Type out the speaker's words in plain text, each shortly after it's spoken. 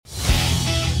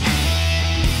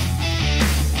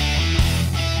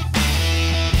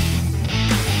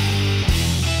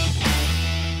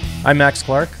I'm Max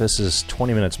Clark. This is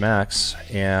 20 Minutes Max,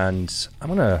 and I'm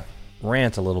going to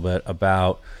rant a little bit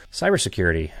about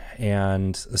cybersecurity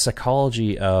and the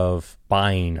psychology of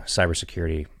buying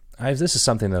cybersecurity. This is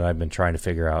something that I've been trying to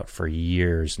figure out for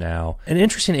years now. An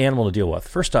interesting animal to deal with.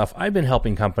 First off, I've been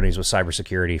helping companies with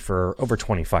cybersecurity for over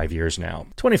 25 years now.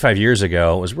 25 years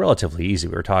ago, it was relatively easy.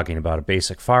 We were talking about a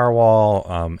basic firewall,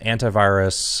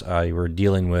 antivirus. You were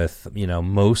dealing with,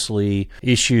 mostly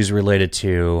issues related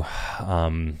to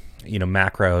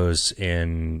macros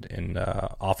in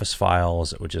Office files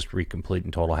that would just wreak complete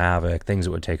and total havoc, things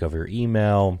that would take over your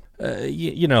email.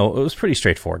 It was pretty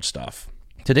straightforward stuff.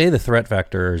 Today, the threat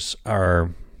vectors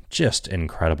are just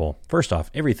incredible. First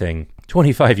off, everything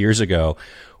 25 years ago,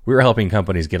 we were helping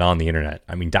companies get on the internet.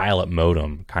 I mean, dial-up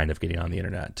modem kind of getting on the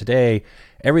internet. Today,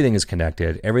 everything is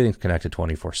connected. Everything's connected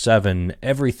 24/7.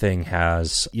 Everything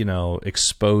has,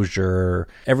 exposure.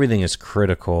 Everything is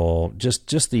critical.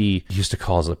 Just the, used to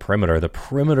call it the perimeter. The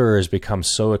perimeter has become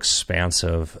so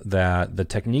expansive that the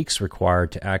techniques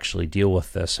required to actually deal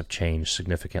with this have changed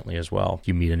significantly as well.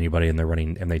 You meet anybody and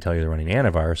they tell you they're running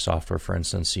antivirus software, for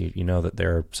instance, you know that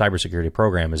their cybersecurity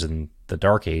program is in the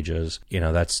dark ages.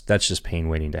 That's just pain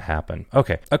waiting to happen.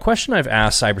 Okay. A question I've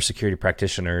asked cybersecurity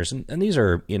practitioners, and these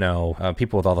are,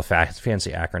 people with all the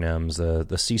fancy acronyms, the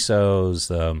CISOs,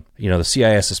 the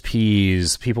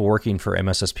CISSPs, people working for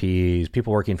MSSPs,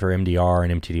 people working for MDR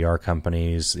and MTDR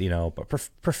companies,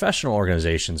 professional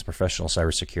organizations, professional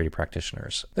cybersecurity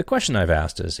practitioners. The question I've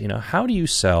asked is, how do you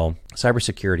sell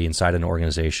cybersecurity inside an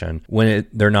organization when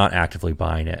they're not actively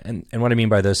buying it? And what I mean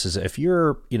by this is if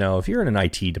you're in an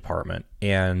IT department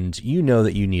and you know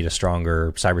that you need a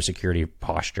stronger cybersecurity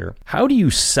posture, how do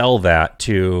you sell that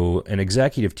to an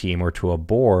executive team or to a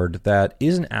board that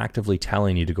isn't actively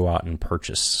telling you to go out and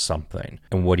purchase something?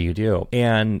 And what do you do?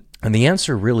 And the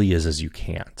answer really is you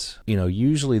can't.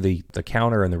 Usually the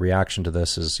counter and the reaction to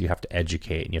this is you have to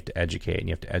educate and you have to educate and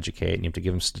you have to educate and you have to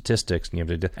give them statistics and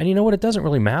you know what? It doesn't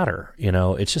really matter.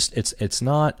 It's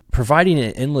not providing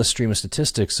an endless stream of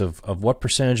statistics of what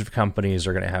percentage of companies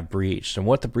are going to have breached and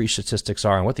what the breach statistics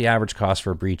are and what the average cost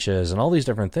for a breach is, and all these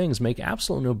different things make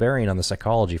absolutely no bearing on the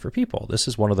psychology for people. This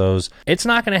is one of those, it's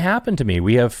not going to happen to me.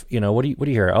 We have, what do you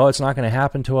hear? Oh, it's not going to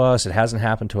happen to us. It hasn't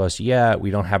happened to us yet. We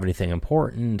don't have anything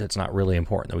important. It's not really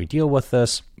important that we deal with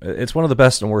this. It's one of the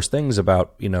best and worst things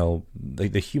about,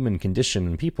 the human condition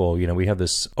and people. We have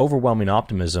this overwhelming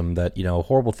optimism that,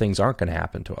 horrible things aren't going to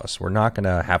happen to us. We're not going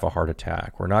to have a heart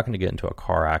attack. We're not going to get into a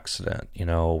car accident.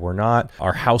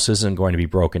 Our house isn't going to be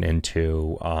broken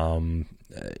into.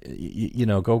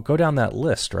 Go down that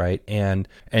list, right? And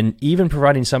even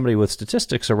providing somebody with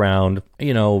statistics around,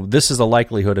 this is the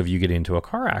likelihood of you getting into a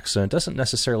car accident doesn't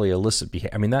necessarily elicit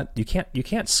behavior. I mean, that you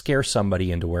can't scare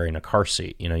somebody into wearing a car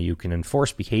seat. You can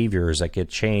enforce behaviors that get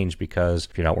changed because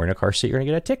if you're not wearing a car seat, you're going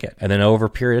to get a ticket. And then over a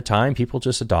period of time, people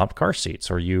just adopt car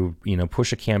seats, or you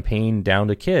push a campaign down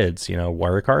to kids,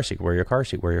 wear your car seat, wear your car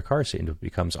seat, wear your car seat, and it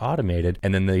becomes automated.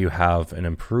 And then you have an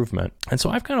improvement. And so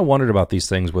I've kind of wondered about these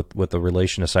things with the relation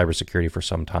to cybersecurity for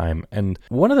some time. And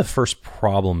one of the first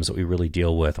problems that we really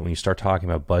deal with when you start talking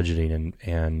about budgeting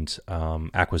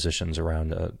and acquisitions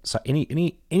around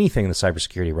anything in the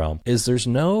cybersecurity realm is there's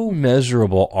no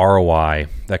measurable ROI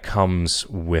that comes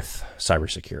with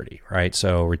cybersecurity, right?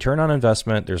 So return on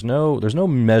investment, there's no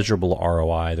measurable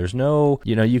ROI. There's no,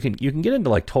 you can get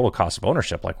into like total cost of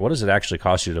ownership. Like, what does it actually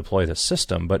cost you to deploy this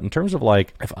system? But in terms of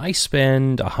like, if I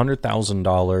spend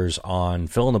 $100,000 on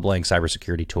fill in the blank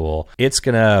cybersecurity tool, it's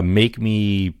going to make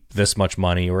me this much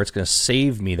money, or it's going to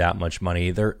save me that much money.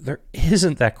 There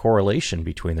isn't that correlation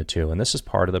between the two. And this is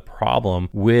part of the problem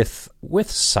with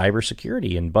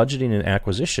cybersecurity and budgeting and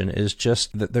acquisition is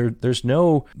just that there's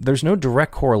no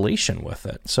direct correlation with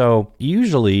it. So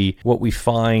usually what we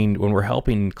find when we're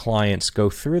helping clients go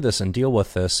through this and deal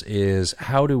with this is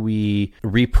how do we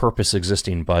repurpose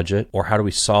existing budget, or how do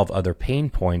we solve other pain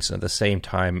points and at the same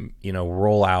time,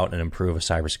 roll out and improve a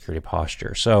cybersecurity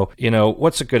posture. So,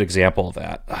 what's a good example of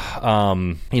that?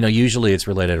 Usually it's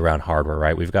related around hardware,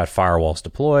 right? We've got firewalls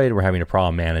deployed. We're having a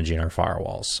problem managing our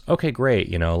firewalls. Okay,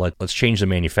 great. Let's change the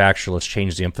manufacturer. Let's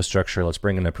change the infrastructure. Let's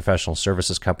bring in a professional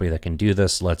services company that can do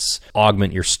this. Let's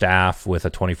augment your staff with a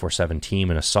 24/7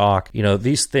 team and a SOC.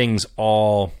 These things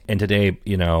all, and today,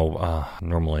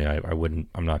 normally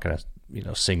I'm not going to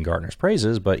sing Gartner's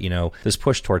praises, but this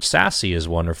push towards SASE is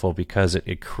wonderful because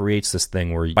it creates this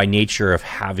thing where, by nature of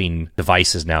having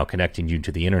devices now connecting you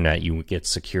to the internet, you get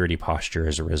security posture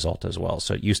as a result as well.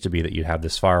 So it used to be that you have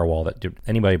this firewall that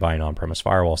anybody buying on-premise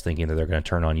firewalls thinking that they're going to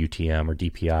turn on UTM or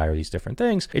DPI or these different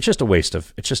things. It's just a waste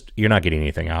of, you're not getting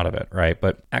anything out of it, right?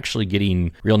 But actually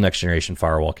getting real next generation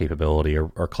firewall capability or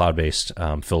cloud-based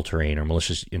filtering or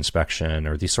malicious inspection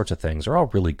or these sorts of things are all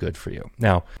really good for you.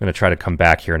 Now, I'm going to try to come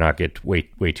back here and not get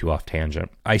way too off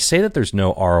tangent. I say that there's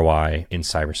no ROI in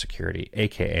cybersecurity,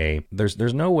 aka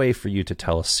there's no way for you to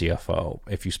tell a CFO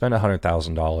if you spend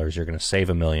 $100,000, you're going to save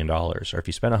 $1 million, or if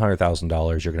you spend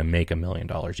 $100,000, you're going to make $1 million.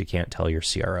 You can't tell your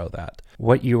CRO that.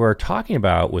 What you are talking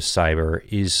about with cyber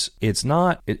is it's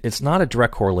not a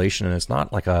direct correlation, and it's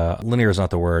not like a linear is not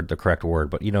the correct word,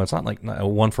 but it's not like a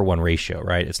 1-for-1 ratio,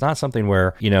 right? It's not something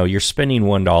where you're spending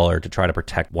 $1 to try to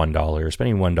protect $1, you're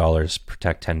spending $1 to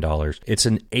protect $10. It's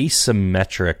an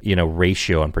asymmetric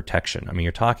ratio on protection. I mean,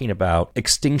 you're talking about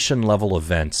extinction level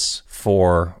events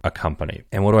for a company.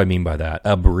 And what do I mean by that?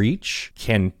 A breach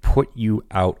can put you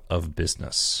out of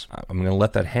business. I'm going to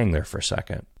let that hang there for a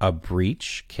second. A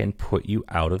breach can put you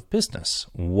out of business.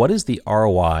 What is the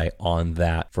ROI on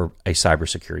that for a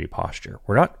cybersecurity posture?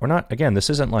 We're not, again, this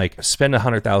isn't like spend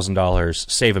 $100,000,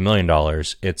 save $1 million.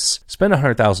 It's spend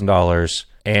 $100,000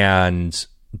 and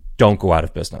don't go out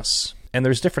of business. And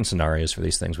there's different scenarios for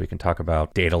these things. We can talk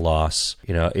about data loss.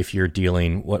 If you're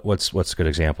dealing, what's good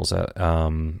examples?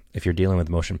 If you're dealing with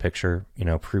motion picture,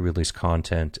 pre-release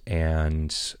content,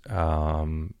 and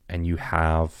you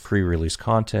have pre-release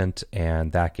content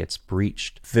and that gets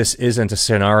breached. This isn't a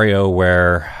scenario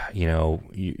where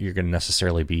you're going to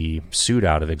necessarily be sued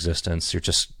out of existence. You're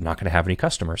just not going to have any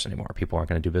customers anymore. People aren't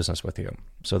going to do business with you.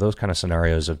 So those kind of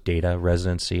scenarios of data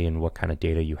residency and what kind of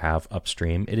data you have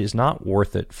upstream, it is not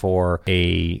worth it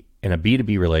in a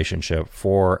B2B relationship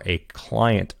for a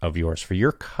client of yours, for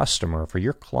your customer, for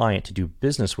your client to do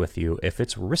business with you if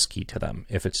it's risky to them.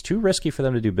 If it's too risky for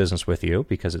them to do business with you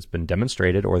because it's been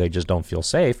demonstrated or they just don't feel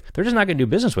safe, they're just not going to do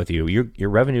business with you. Your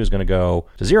revenue is going to go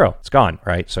to zero. It's gone,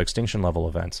 right? So extinction level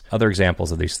events. Other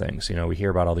examples of these things, we hear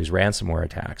about all these ransomware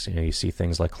attacks. You see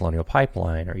things like Colonial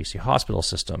Pipeline, or you see hospital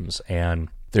systems, and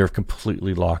they're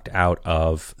completely locked out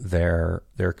of their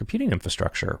computing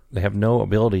infrastructure. They have no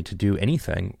ability to do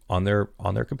anything on their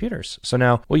computers. So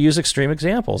now we'll use extreme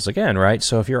examples again, right?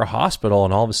 So if you're a hospital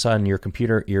and all of a sudden your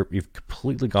computer, you've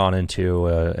completely gone into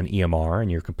an EMR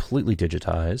and you're completely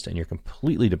digitized and you're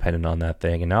completely dependent on that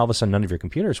thing, and now all of a sudden none of your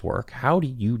computers work. How do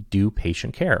you do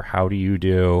patient care? How do you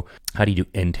do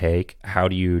intake? How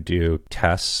do you do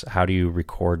tests? How do you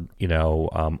record,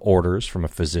 orders from a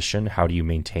physician? How do you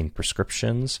maintain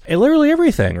prescriptions? And literally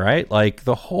everything, right? Like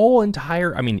the whole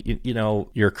entire,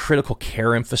 your critical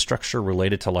care infrastructure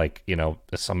related to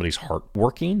somebody's heart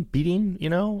beating,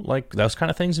 like those kind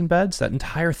of things in beds. That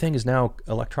entire thing is now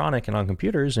electronic and on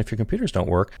computers. And if your computers don't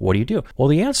work, what do? Well,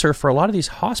 the answer for a lot of these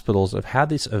hospitals that have had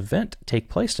this event take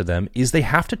place to them is they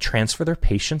have to transfer their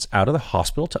patients out of the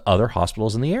hospital to other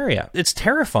hospitals in the area. It's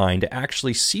terrifying to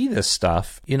actually see this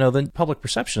stuff, the public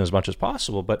perception as much as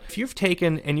possible. But if you've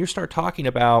taken and you start talking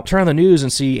about, turn on the news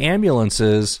and see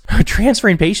ambulances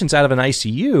transferring patients out of an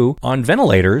ICU on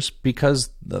ventilators because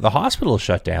the hospital is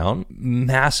shut down,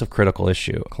 massive critical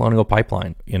issue. Colonial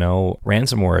Pipeline,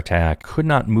 ransomware attack, could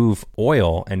not move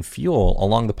oil and fuel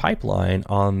along the pipeline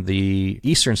on the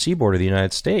eastern seaboard of the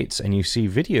United States. And you see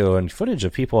video and footage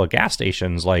of people at gas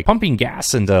stations like pumping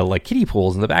gas into like kiddie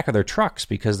pools in the back of their trucks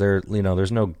because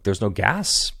there's no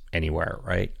gas anywhere,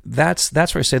 right? That's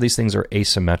where I say these things are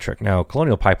asymmetric. Now,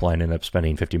 Colonial Pipeline ended up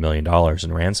spending $50 million in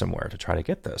ransomware to try to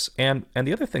get this. And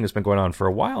the other thing that's been going on for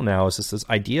a while now is this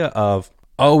idea of,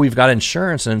 we've got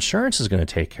insurance and insurance is going to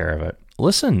take care of it.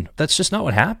 Listen, that's just not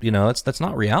what happened. That's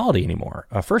not reality anymore.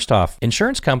 First off,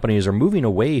 insurance companies are moving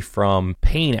away from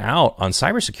paying out on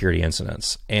cybersecurity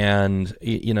incidents. And,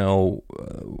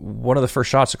 one of the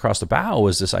first shots across the bow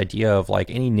was this idea of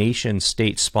like any nation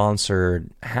state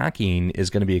sponsored hacking is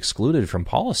going to be excluded from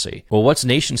policy. Well, what's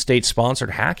nation state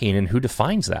sponsored hacking and who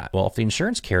defines that? Well, if the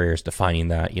insurance carrier is defining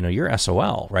that, you're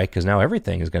SOL, right? Because now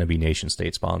everything is going to be nation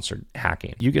state sponsored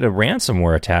hacking. You get a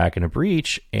ransomware attack and a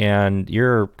breach and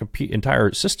your entire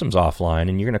system's offline,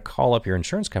 and you're going to call up your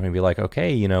insurance company and be like,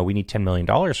 okay, we need $10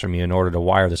 million from you in order to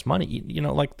wire this money.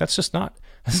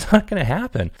 That's not going to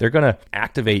happen. They're going to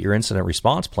activate your incident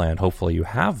response plan. Hopefully you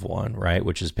have one, right?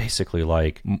 Which is basically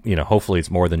like, hopefully it's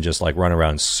more than just like run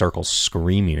around in circles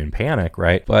screaming in panic,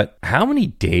 right? But how many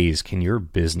days can your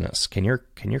business, can your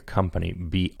company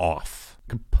be off?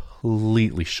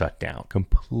 Completely shut down,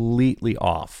 completely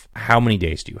off. How many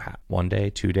days do you have? 1 day,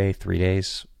 2 days, 3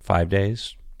 days, 5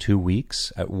 days? 2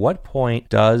 weeks? At what point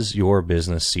does your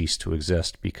business cease to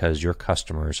exist because your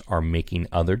customers are making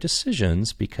other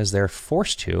decisions because they're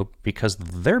forced to, because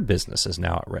their business is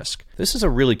now at risk? This is a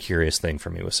really curious thing for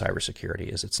me with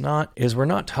cybersecurity. We're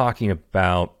not talking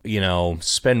about,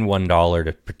 spend $1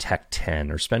 to protect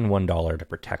 10, or spend $1 to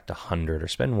protect 100, or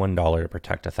spend $1 to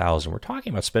protect 1,000. We're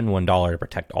talking about spend $1 to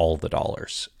protect all the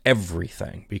dollars,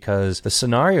 everything, because the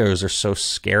scenarios are so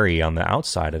scary on the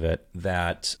outside of it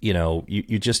that,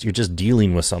 you're just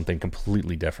dealing with something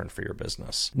completely different for your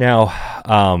business. Now,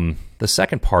 the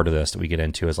second part of this that we get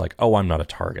into is like, oh, I'm not a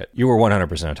target. You were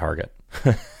 100% a target.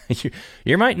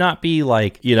 You might not be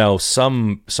like,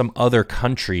 some other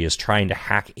country is trying to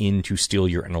hack in to steal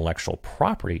your intellectual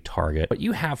property target, but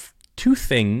you have two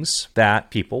things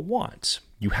that people want.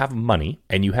 You have money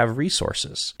and you have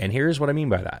resources. And here's what I mean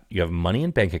by that. You have money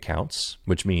in bank accounts,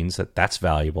 which means that that's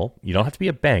valuable. You don't have to be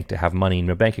a bank to have money in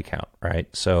a bank account, right?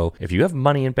 So if you have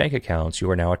money in bank accounts, you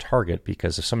are now a target,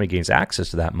 because if somebody gains access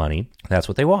to that money, that's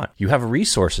what they want. You have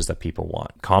resources that people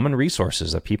want, common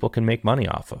resources that people can make money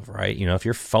off of, right? If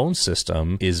your phone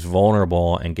system is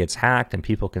vulnerable and gets hacked and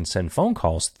people can send phone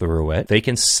calls through it, they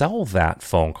can sell that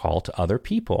phone call to other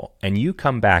people. And you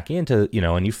come back into,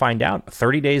 and you find out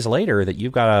 30 days later that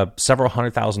you've got a several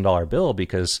 $100,000 bill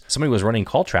because somebody was running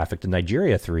call traffic to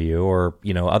Nigeria through you, or,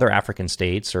 other African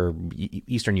states, or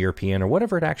Eastern European, or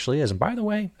whatever it actually is. And by the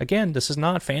way, again, this is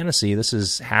not fantasy. This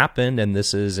has happened, and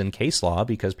this is in case law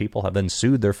because people have then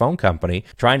sued their phone company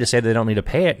trying to say they don't need to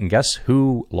pay it. And guess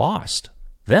who lost?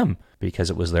 Them.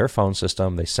 Because it was their phone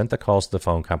system. They sent the calls to the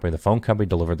phone company. The phone company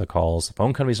delivered the calls. The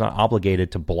phone company is not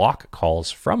obligated to block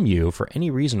calls from you for any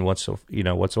reason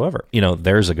whatsoever.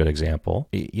 There's a good example.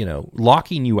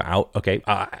 Locking you out. Okay,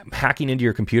 hacking into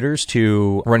your computers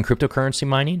to run cryptocurrency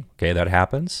mining. Okay, that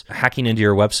happens. Hacking into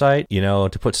your website,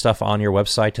 to put stuff on your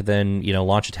website to then,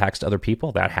 launch attacks to other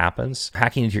people. That happens.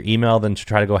 Hacking into your email then to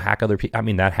try to go hack other people.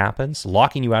 That happens.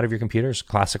 Locking you out of your computers,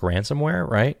 classic ransomware,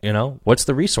 right? What's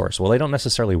the resource? Well, they don't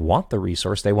necessarily want the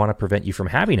resource. They want to prevent you from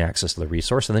having access to the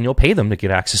resource, and then you'll pay them to get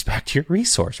access back to your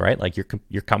resource, right? Like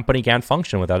your company can't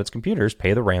function without its computers.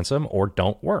 Pay the ransom or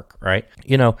don't work, right?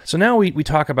 So now we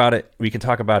talk about it. We can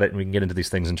talk about it, and we can get into these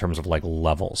things in terms of like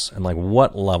levels, and like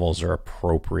what levels are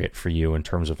appropriate for you in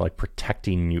terms of like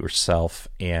protecting yourself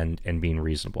and being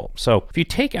reasonable. So if you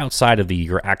take outside of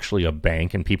you're actually a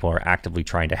bank and people are actively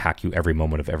trying to hack you every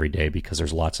moment of every day because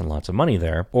there's lots and lots of money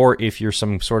there, or if you're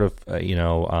some sort of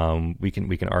we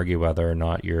can argue whether or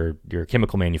not you're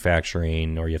chemical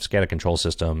manufacturing, or you have SCADA control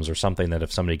systems, or something that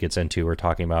if somebody gets into, we're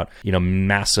talking about,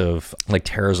 massive like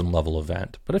terrorism level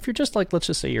event. But if you're just like, let's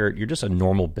just say you're just a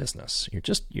normal business, you're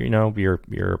just,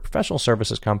 you're a professional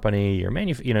services company,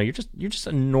 you're just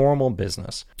a normal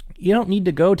business. You don't need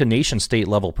to go to nation state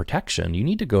level protection. You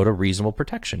need to go to reasonable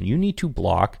protection. You need to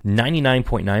block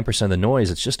 99.9% of the noise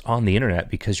that's just on the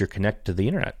internet because you're connected to the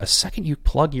internet. A second you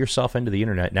plug yourself into the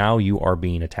internet, now you are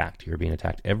being attacked. You're being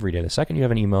attacked every day. The second you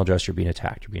have an email address, you're being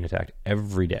attacked. You're being attacked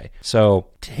every day. So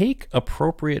take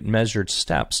appropriate measured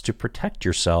steps to protect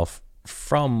yourself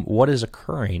from what is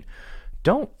occurring.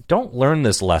 Don't learn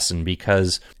this lesson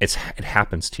because it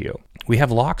happens to you. We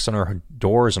have locks on our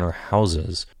doors in our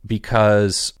houses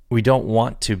because we don't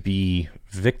want to be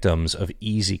victims of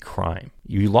easy crime.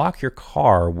 You lock your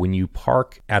car when you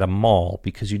park at a mall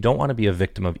because you don't want to be a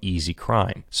victim of easy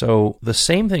crime. So the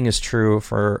same thing is true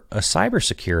for a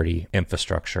cybersecurity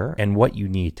infrastructure and what you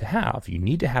need to have. You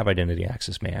need to have identity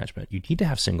access management. You need to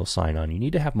have single sign-on. You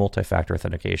need to have multi-factor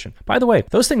authentication. By the way,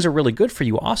 those things are really good for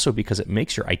you also because it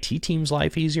makes your IT team's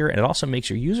life easier, and it also makes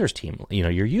your users'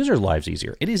 lives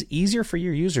easier. It is easier for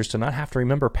your users to not have to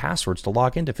remember passwords to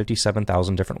log into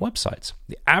 57,000 different websites.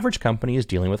 The average company is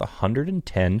dealing with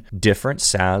 110 different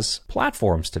SaaS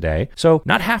platforms today. So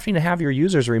not having to have your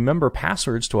users remember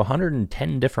passwords to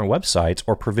 110 different websites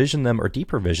or provision them or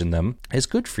deprovision them is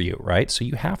good for you, right? So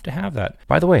you have to have that.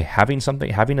 By the way, having an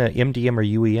MDM or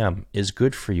UEM is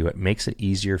good for you. It makes it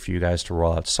easier for you guys to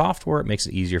roll out software. It makes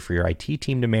it easier for your IT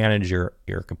team to manage your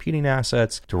computing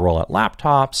assets, to roll out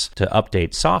laptops, to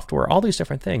update software, all these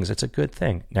different things. It's a good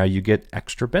thing. Now you get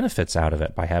extra benefits out of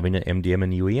it. By having an MDM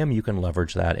and UEM, you can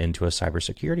leverage that into a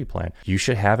cybersecurity plan. You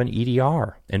should have an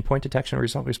EDR, endpoint detection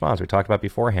and response. We talked about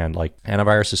beforehand, like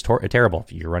antivirus is terrible.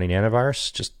 If you're running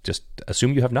antivirus, just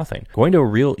assume you have nothing. Going to a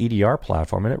real EDR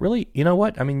platform, and it really, we don't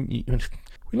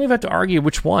even have to argue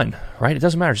which one, right? It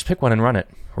doesn't matter. Just pick one and run it.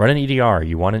 Run an EDR.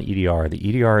 You want an EDR. The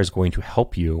EDR is going to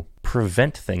help you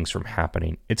prevent things from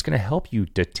happening. It's going to help you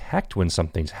detect when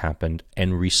something's happened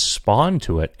and respond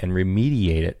to it and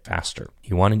remediate it faster.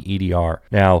 You want an EDR.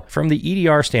 Now, from the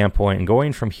EDR standpoint and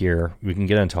going from here, we can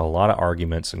get into a lot of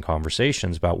arguments and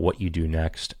conversations about what you do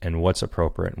next and what's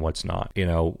appropriate and what's not.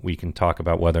 We can talk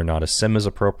about whether or not a SIEM is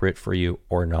appropriate for you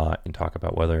or not, and talk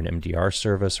about whether an MDR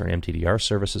service or an MTDR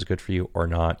service is good for you or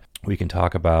not. We can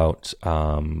talk about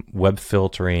web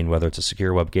filtering, whether it's a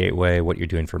secure web gateway, what you're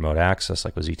doing for remote access,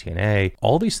 like with ZTNA.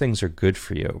 All these things are good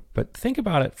for you, but think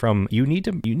about it from you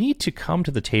need to come to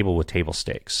the table with table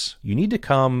stakes. You need to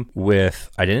come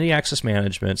with identity access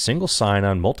management, single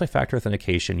sign-on, multi-factor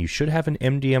authentication. You should have an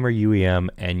MDM or UEM,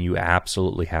 and you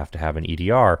absolutely have to have an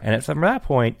EDR. And from that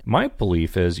point, my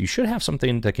belief is you should have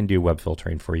something that can do web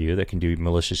filtering for you, that can do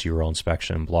malicious URL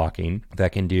inspection and blocking,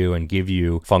 that can do and give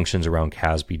you functions around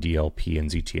CASB, DLP, and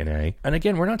ZTNA. And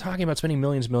again, we're not talking about spending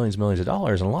millions of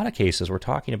dollars. In a lot of cases, we're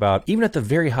talking about, even at the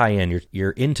very high end,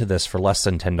 you're into this for less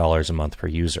than $10 a month per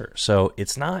user. So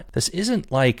this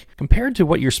isn't like, compared to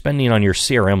what you're spending on your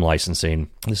CRM licensing,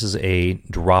 this is a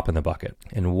drop in the bucket.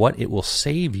 And what it will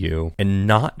save you, and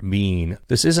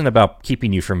this isn't about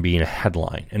keeping you from being a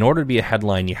headline. In order to be a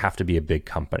headline, you have to be a big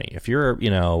company. If you're,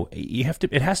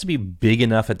 it has to be big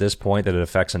enough at this point that it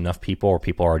affects enough people, or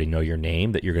people already know your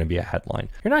name, that you're going to be a headline.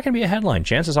 You're not going to be a headline.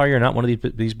 Chances are you're not one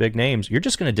of these big names. You're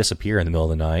just going to disappear in the middle of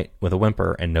the night with a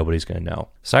whimper, and nobody's going to know.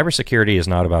 Cybersecurity is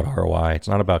not about ROI. It's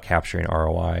not about capturing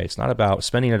ROI. It's not about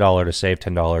spending $1 to save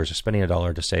 $10, or spending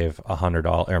 $1 to save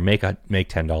 $100 or make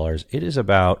 $10. It is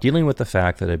about dealing with the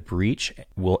fact that a breach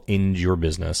will end your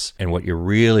business, and what you're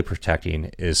really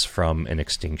protecting is from an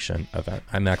extinction event.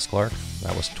 I'm Max Clark.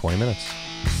 That was 20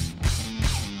 minutes.